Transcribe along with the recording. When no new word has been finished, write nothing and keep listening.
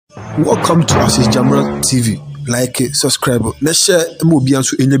Welcome to Asis Jamra TV. Like it, subscribe, let's share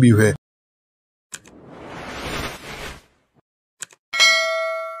Mobiansu in the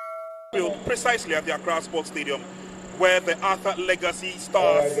precisely at the Accra Sports Stadium, where the Arthur Legacy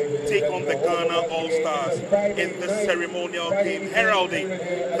Stars take on the Ghana AllStars in this ceremonial game, heralding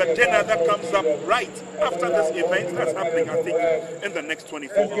the dinner that comes up right after this event that's happening, I think, in the next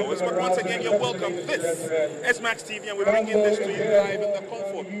 24 hours. But once again, you're welcome. This is Max TV, and we're bringing this to you live in the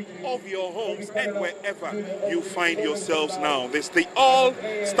comfort of your homes and wherever you find yourselves now. This is the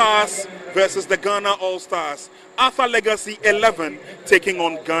All-Stars versus the Ghana AllStars. Arthur Legacy 11 taking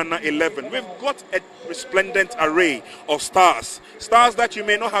on Ghana 11. We've got a resplendent array of stars. Stars that you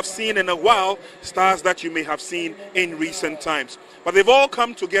may not have seen in a while, stars that you may have seen in recent times. But they've all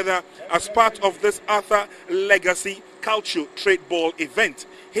come together as part of this Arthur Legacy Culture Trade Ball event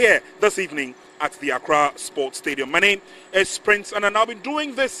here this evening at the Accra Sports Stadium. My name is Prince, and I'll be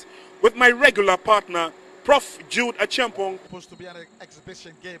doing this with my regular partner, Prof. Jude Achampong. Supposed to be an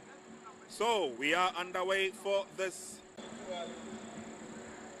exhibition game. So we are underway for this.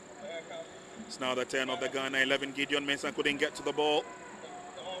 It's now the turn of the Ghana 11. Gideon Mensah couldn't get to the ball,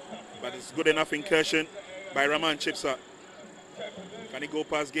 but it's good enough incursion by Raman Chipsa. Can he go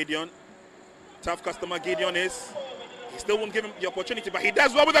past Gideon? Tough customer Gideon is. He still won't give him the opportunity, but he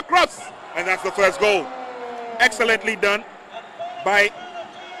does well with a cross, and that's the first goal. Excellently done by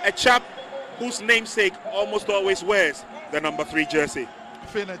a chap whose namesake almost always wears the number 3 jersey.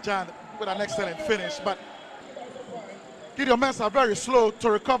 Jan with an excellent finish, but Gideon Mensah very slow to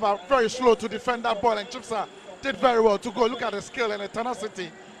recover, very slow to defend that ball, and Chipsa did very well to go. Look at the skill and the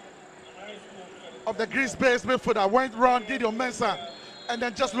tenacity of the Greece-based midfielder. Went round Gideon Mensah, and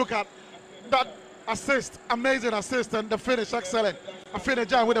then just look at that assist, amazing assist, and the finish, excellent.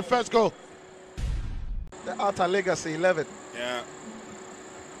 Jan with the first goal. The Arthur Legacy 11. Yeah,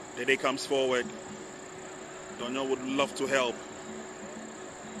 Dede comes forward. Donyo would love to help.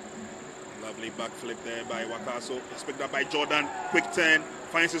 Lovely backflip there by Wakaso. It's picked up by Jordan. Quick turn.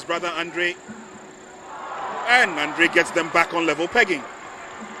 Finds his brother Andre. And Andre gets them back on level pegging.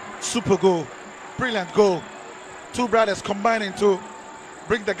 Super goal. Brilliant goal. Two brothers combining to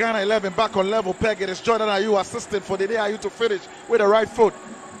bring the Ghana 11 back on level peg. It is Jordan Ayew assisted for Dede Ayew to finish with the right foot.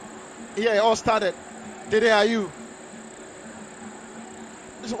 Here it all started. Dede Ayew.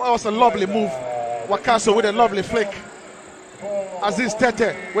 This was a lovely move. Wakaso with a lovely flick. Aziz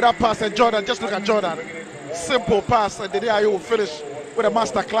Tete with that pass, and Jordan, just look at Jordan. Simple pass, and Dede Ayew will finish with a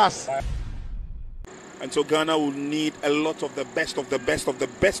master class. And so Ghana will need a lot of the best of the best of the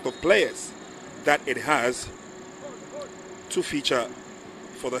best of players that it has to feature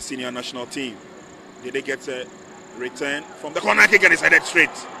for the senior national team. Dede gets a return from the corner kick, and it's headed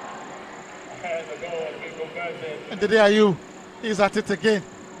straight. And Dede Ayew is at it again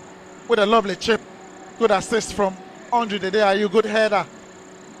with a lovely chip. Good assist from Andre Ayew, good header.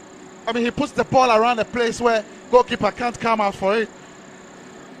 I mean, he puts the ball around a place where goalkeeper can't come out for it.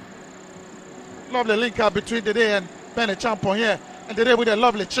 Lovely link up between Dede and Benny Champon here. And Dede with a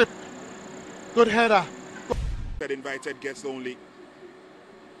lovely chip. Good header. That invited guests only.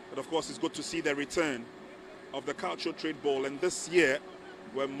 But of course, it's good to see the return of the Cultural Trade Ball. And this year,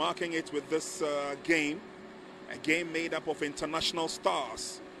 we're marking it with this game. A game made up of international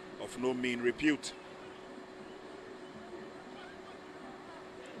stars of no mean repute.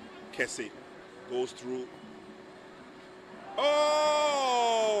 Kessie goes through. Oh,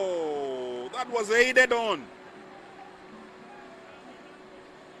 that was aided on.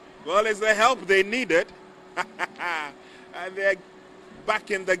 Well, it's the help they needed. And they're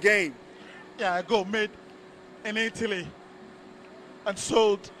back in the game. Yeah, a goal made in Italy and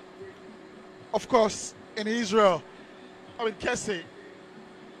sold, of course, in Israel. I mean, Kessie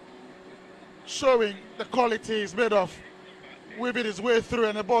showing the quality he's made of. Weaving his way through,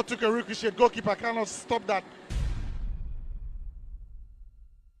 and the ball took a ricochet. Goalkeeper cannot stop that